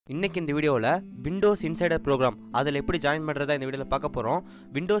இன்னைக்கு இந்த வீடியோவில் விண்டோஸ் இன்சைடர் ப்ரோக்ராம் அதில் எப்படி ஜாயின் பண்ணுறதா இந்த வீடியோவில் பார்க்க போகிறோம்.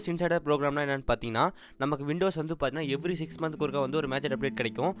 விண்டோஸ் இன்சைடர் ப்ரோக்ராம்னா என்னென்னு பார்த்தீங்கன்னா, நமக்கு விண்டோஸ் வந்து பார்த்தீங்கன்னா எவ்ரி 6 மந்த்க்கு ஒருக்கா வந்து ஒரு மேஜர் அப்டேட்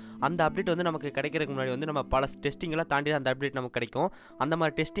கிடைக்கும். அந்த அப்டேட் வந்து நமக்கு கிடைக்கிறதுக்கு முன்னாடி வந்து நம்ம பல டெஸ்டிங்லாம் தாண்டி தான் அந்த அப்டேட் நமக்கு கிடைக்கும். அந்த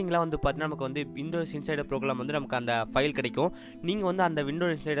மாதிரி டெஸ்டிங்லாம் வந்து பார்த்தீங்கன்னா நமக்கு வந்து விண்டோஸ் இன்சைடர் ப்ரோக்ராம் வந்து நமக்கு அந்த ஃபைல் கிடைக்கும். நீங்கள் வந்து அந்த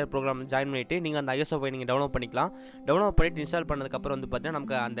விண்டோஸ் இன்சைடர் ப்ரோக்ராம் ஜாயின் பண்ணிவிட்டு நீங்கள் அந்த ISO ஃபைல் நீங்கள் டவுன்லோட் பண்ணிக்கலாம். டவுன்லோட் பண்ணிவிட்டு இன்ஸ்டால் பண்ணதுக்கப்புறம் வந்து பார்த்தீங்கன்னா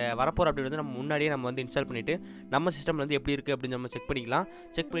நமக்கு அந்த வரப்போகிற அப்டேட் வந்து நம்ம முன்னாடியே நம்ம வந்து இன்ஸ்டால் பண்ணிவிட்டு நம்ம சிஸ்டமில் வந்து எப்படி இருக்குது அப்படின்னு நம்ம செக் பண்ணிக்கலாம்.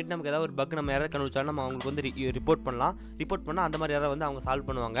 செக் பண்ணிவிட்டு நமக்கு ஏதாவது ஒரு பக் நம்ம யாராவது கண்டுபிடிச்சாலும் நம்ம அவங்களுக்கு வந்து ரிப்போர்ட் பண்ணலாம். ரிப்போர்ட் பண்ணால் அந்த மாதிரி யாராவது வந்து அவங்க சால்வ்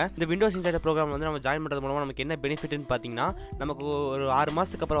பண்ணுவாங்க. இந்த விண்டோஸ் இன்சைடர் ப்ரோக்ராம் வந்து நம்ம ஜாயின் பண்ணுறது மூலமாக நமக்கு என்ன பெனிஃபிட்னு பார்த்தீங்கன்னா, நமக்கு ஒரு 6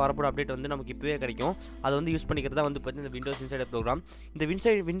 மாதத்துக்கு அப்புறம் வரப்போகிற அப்டேட் வந்து நமக்கு இப்போவே கிடைக்கும். அதை வந்து யூஸ் பண்ணிக்கிறதா வந்து பார்த்தீங்கன்னா இந்த விண்டோஸ் இன்சைடர் ப்ரோக்ராம். இந்த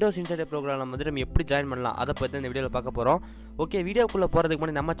விண்டோஸ் இன்சைடர் ப்ரோக்ராம் வந்து நம்ம எப்படி ஜாயின் பண்ணலாம் அதை பற்றி இந்த வீடியோவில் பார்க்க போகிறோம். ஓகே, வீடியோக்குள்ளே போகிறதுக்கு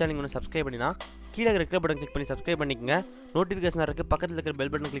முன்னாடி நம்ம சேனல் ஒன்று சப்ஸ்கிரைப் பண்ணினா கீழே இருக்கிற பட்டன் கிளிக் பண்ணி சப்ஸ்கிரைப் பண்ணிக்கங்க. நோட்டிஃபிகேஷன் இருக்குது, பக்கத்தில் இருக்கிற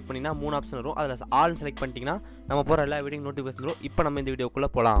பெல் பட்டன் கிளிக் பண்ணிங்கன்னா 3 ஆப்ஷன் வரும். அதில் ஆல் செலக்ட் பண்ணிட்டீங்கன்னா நம்ம போகிற எல்லா வீடியோ நோட்டிஃபிகேஷன் வரும். இப்போ நம்ம இந்த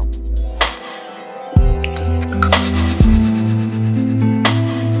வீடியோக்குள்ளே போகலாம்.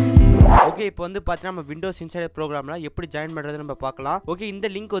 ஓகே, இப்போ வந்து பார்த்தீங்கன்னா நம்ம விண்டோஸ் இன்சைடர் ப்ரோக்ராமில் எப்படி ஜாயின் பண்ணுறது நம்ம பார்க்கலாம். ஓகே, இந்த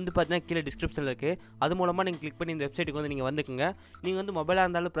லிங்க் வந்து பார்த்தீங்கன்னா கீழே டிஸ்கிரிப்ஷனில் இருக்குது. அது மூலமாக நீங்கள் கிளிக் பண்ணி இந்த வெப்சைட்டுக்கு வந்து நீங்கள் வந்துக்குங்க. நீங்கள் வந்து மொபைலாக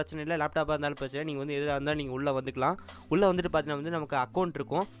இருந்தாலும் பிரச்சனை இல்லை, லேப்டாப்பாக இருந்தாலும் பிரச்சனை, நீங்கள் வந்து எதாக இருந்தாலும் நீங்கள் உள்ளே வந்துக்கலாம். உள்ளே வந்துட்டு பார்த்தீங்கன்னா வந்து நமக்கு அக்கௌண்ட்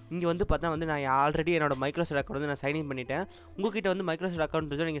இருக்கும். இங்கே வந்து பார்த்தீங்கன்னா வந்து நான் ஆல்ரெடி என்னோட மைக்ரோசாஃப்ட் அக்கௌண்ட் வந்து நான் சைன்இன் பண்ணிட்டேன். உங்ககிட்ட வந்து மைக்ரோசாஃப்ட் அக்கௌண்ட்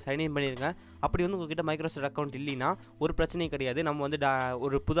இருந்துச்சோ நீங்கள் சைன்இன் பண்ணிடுங்க. அப்படி வந்து உங்ககிட்ட மைக்ரோசாஃப்ட் அக்கௌண்ட் இல்லைன்னா ஒரு பிரச்சனையும் கிடையாது. நம்ம வந்து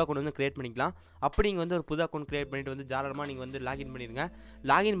ஒரு புது அக்கௌண்ட் வந்து கிரியேட் பண்ணிக்கலாம். அப்படி நீங்கள் வந்து ஒரு புது அக்கௌண்ட் கிரியேட் பண்ணிட்டு வந்து தாராளமாக நீங்கள் வந்து லாகின் பண்ணிடுங்க.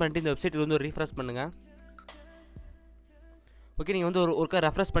 லாகின் பண்ணிட்டு இந்த வெப்சைட் வந்து ஒரு ரீஃப்ரெஷ் பண்ணுங்கள். ஓகே, நீங்கள் வந்து ஒருக்கா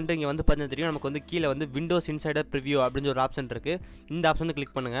ரெஃப்ரெஷ் பண்ணிட்டு இங்கே வந்து பார்த்தீங்கன்னா தெரியும் நமக்கு வந்து கீழே வந்து விண்டோஸ் இன்சைடர் ப்ரிவ்யூ அப்படின்னு ஒரு ஆப்ஷன் இருக்குது. இந்த ஆப்ஷன் வந்து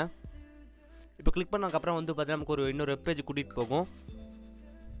கிளிக் பண்ணுங்கள். இப்போ கிளிக் பண்ணதுக்கப்புறம் வந்து பார்த்தீங்கன்னா நமக்கு இன்னொரு வெப் பேஜ் கூட்டிகிட்டு போகும்.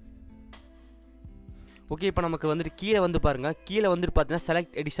 ஓகே, இப்போ நமக்கு வந்துட்டு கீழே வந்து பாருங்கள், கீழே வந்துட்டு பார்த்தீங்கன்னா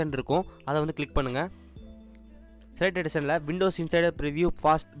செலக்ட் எடிஷன் இருக்கும். அதை வந்து கிளிக் பண்ணுங்கள். Select எடிஷனில் Windows insider preview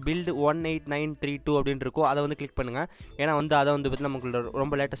fast build 18932 அப்படின்னு இருக்கும். அதை வந்து கிளிக் பண்ணுங்கள். ஏன்னா வந்து அதை வந்து பார்த்தீங்கன்னா நமக்கு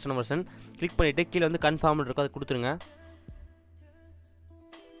ரொம்ப லேட்டஸ்டான வெர்ஷன். கிளிக் பண்ணிவிட்டு கீழே வந்து கன்ஃபார்ம் இருக்கும், அதை கொடுத்துருங்க.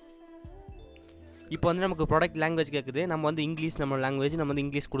 இப்போ வந்து நமக்கு ப்ராடக்ட் லாங்குவேஜ் கேட்குது. நம்ம வந்து இங்கிலீஷ் நம்ம லாங்குவேஜ் நம்ம வந்து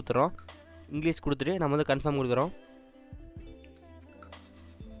இங்கிலீஷ் கொடுத்துறோம். இங்கிலீஷ் கொடுத்துட்டு நம்ம வந்து கன்ஃபார்ம் கொடுக்குறோம்.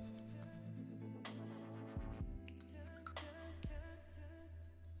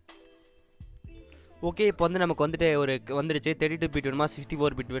 ஓகே, இப்போ வந்து நமக்கு வந்துட்டு வந்துருச்சு 32 பிட் வேணுமா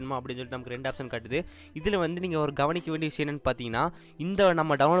 64 பிட் வேணுமா அப்படின்னு சொல்லிட்டு நமக்கு 2 ஆப்ஷன் காட்டுது. இதில் வந்து நீங்கள் ஒரு கவனிக்க வேண்டிய விஷயம் என்னென்னு பார்த்தீங்கன்னா, இந்த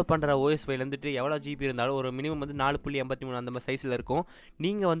நம்ம டவுன்லோட் பண்ணுற OS ஃபைல் வந்துட்டு எவ்வளோ GB இருந்தாலும் ஒரு மினிமம் வந்து 4.83 அந்த மாதிரி சைஸில் இருக்கும்.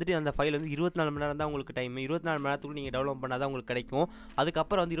 நீங்கள் வந்துட்டு அந்த ஃபைல் வந்து 24 மணி நேரம் தான் உங்களுக்கு டைம். 24 மணி நேரத்துக்கு நீங்கள் டவுன்லோட் பண்ணால் தான் உங்களுக்கு கிடைக்கும்.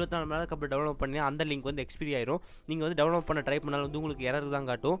 அதுக்கப்புறம் வந்து 24 மணி நேரத்துக்கு அப்புறம் டவுன்லோட் பண்ணி அந்த லிங்க் வந்து எக்ஸ்பீரி ஆயிரும். நீங்கள் வந்து டவுன்லோட் பண்ண ட்ரை பண்ணாலும் வந்து உங்களுக்கு எரர் தான்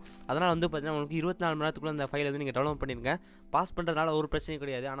காட்டும். அதனால் வந்து பார்த்தீங்கன்னா உங்களுக்கு 24 மணி நேரத்துக்குள்ள அந்த ஃபைல் வந்து நீங்கள் டவுன்லோட் பண்ணிடுங்க. பாஸ் பண்ணுறதுனால ஒரு பிரச்சனையும்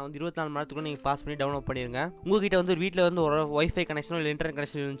கிடையாது. ஆனால் வந்து 24 மணி நேரத்துக்குள்ள நீங்கள் பாஸ் பண்ணி டவுன்லோட் பண்ணிடுங்க. உங்ககிட்ட வந்து ஒரு வீட்டில் வந்து ஒரு ஒய்ஃபை கனெக்ஷனோ இல்லை இன்டர்நெட்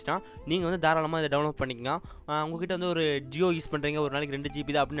கனெக்ஷன் இருந்துச்சுன்னா நீங்கள் வந்து தாராளமாக இதை டவுன்லோட் பண்ணிக்கங்க. உங்ககிட்ட வந்து ஒரு ஜியோ யூஸ் பண்ணுறீங்க, ஒரு நாளைக்கு 2 GB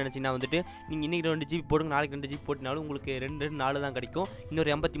தான் அப்படின்னு நினச்சிங்கன்னா வந்துட்டு நீங்கள் இன்றைக்கி 2 GB போடுங்க, நாளைக்கு 2 GB போட்டினாலும் உங்களுக்கு 4 தான் கிடைக்கும்.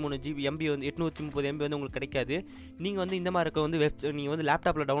 இன்னொரு 83 MB வந்து 830 MB வந்து உங்களுக்கு கிடைக்காது. நீங்கள் வந்து இந்த மாதிரி இருக்க வந்து நீங்கள் வந்து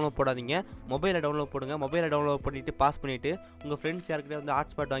லேப்டாப்பில் டவுன்லோட் போடாதீங்க, மொபைலில் டவுன்லோட் போடுங்க. மொபைலில் டவுன்லோட் பண்ணிவிட்டு பாஸ் பண்ணிவிட்டு உங்கள் ஃப்ரெண்ட்ஸ் யாருக்கிட்டே வந்து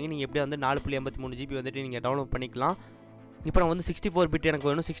ஹாட்ஸ்பாட் வாங்கி நீங்கள் எப்படியா வந்து 4.83 GB வந்துட்டு நீங்கள் டவுன்லோட் பண்ணிக்கலாம். இப்போ நான் வந்து 64 பிட் எனக்கு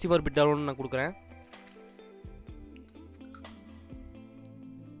வேணும், 64 பிட் டவுன்லோட் நான் கொடுக்குறேன்.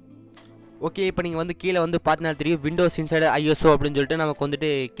 ஓகே, இப்போ நீங்கள் வந்து கீழே வந்து பார்த்தீங்கன்னா தெரியும் விண்டோஸ் இன்சைடர் ISO அப்படின்னு சொல்லிட்டு நமக்கு வந்துட்டு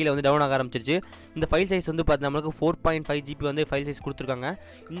கீழே வந்து டவுன் ஆக ஆரம்பிச்சிருச்சு. இந்த ஃபைல் சைஸ் வந்து பார்த்தீங்கன்னா நம்மளுக்கு 4.5 GB வந்து ஃபைல் சைஸ் கொடுத்துருக்காங்க.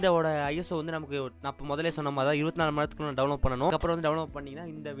 இதோட ISO வந்து நமக்கு நான் இப்போ முதலே சொன்ன மாதிரி தான் 24 மணி நேரத்துக்கு டவுன்லோட் பண்ணணும். அதுக்கப்புறம் வந்து டவுன்லோட் பண்ணிங்கன்னா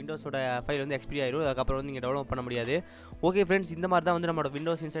இந்த விண்டோஸோட ஃபைல் வந்து எக்ஸ்பீரி ஆயிரும். அதுக்கப்புறம் வந்து நீங்கள் டவுன்லோட் பண்ண முடியாது. ஓகே ஃப்ரெண்ட்ஸ், இந்த மாதிரி தான் வந்து நம்மளோட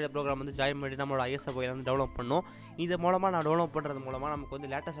விண்டோஸ் இன்சைடர் ப்ரோக்ராம் வந்து ஜாயின் பண்ணி நம்மளோட ISO ஃபைல் வந்து டவுன்லோட் பண்ணணும். இது மூலமாக நான் டவுன்லோட் பண்ணுறது மூலமாக நமக்கு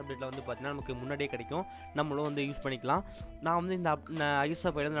வந்து லேட்டஸ்ட் அப்டேட்டில் வந்து பார்த்தீங்கன்னா நமக்கு முன்னாடியே கிடைக்கும். நம்மளும் வந்து யூஸ் பண்ணிக்கலாம். நான் வந்து இந்த ISO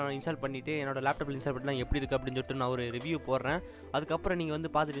ஃபைல் வந்து நான் இன்ஸ்டால் பண்ணிவிட்டு என்னோட லேப்டாப்பில் இன்ஸ்டால் பண்ணலாம் எப்படி இருக்குது அப்படின்னு சொல்லிட்டு நான் ஒரு ரிவ்யூ போடுறேன். அதுக்கப்புறம் நீங்கள் வந்து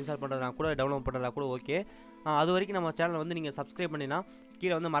பார்த்துட்டு இன்ஸ்டால் பண்ணுறதுனா கூட டவுன்லோட் பண்ணுறதா கூட ஓகே. அது வரைக்கும் நம்ம சேனலை வந்து நீங்கள் சப்ஸ்கிரைப் பண்ணினா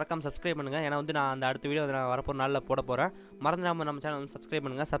கீழே வந்து மறக்காமல் சப்ஸ்கிரைப் பண்ணுங்கள். ஏன்னா வந்து நான் அந்த அடுத்த வீடியோ வந்து நான் வரப்போகிற நாளில் போட போகிறேன். மறந்துடாமல் நம்ம சேனல் வந்து சப்ஸ்கிரைப்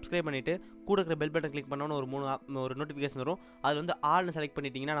பண்ணுங்கள். சப்ஸ்கிரைப் பண்ணிவிட்டு கூட இருக்கிற பெல் பட்டன் கிளிக் பண்ணோன்னு ஒரு நோட்டிஃபிகேஷன் வரும். அதில் வந்து ஆல்னு செலக்ட்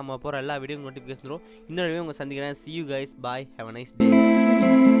பண்ணிட்டீங்கன்னா நம்ம போகிற எல்லா வீடியோ நோட்டிஃபிகேஷன் வரும். இன்னொரு வீடியோ உங்களை சந்திக்கிறேன். See you guys, bye, have a nice day.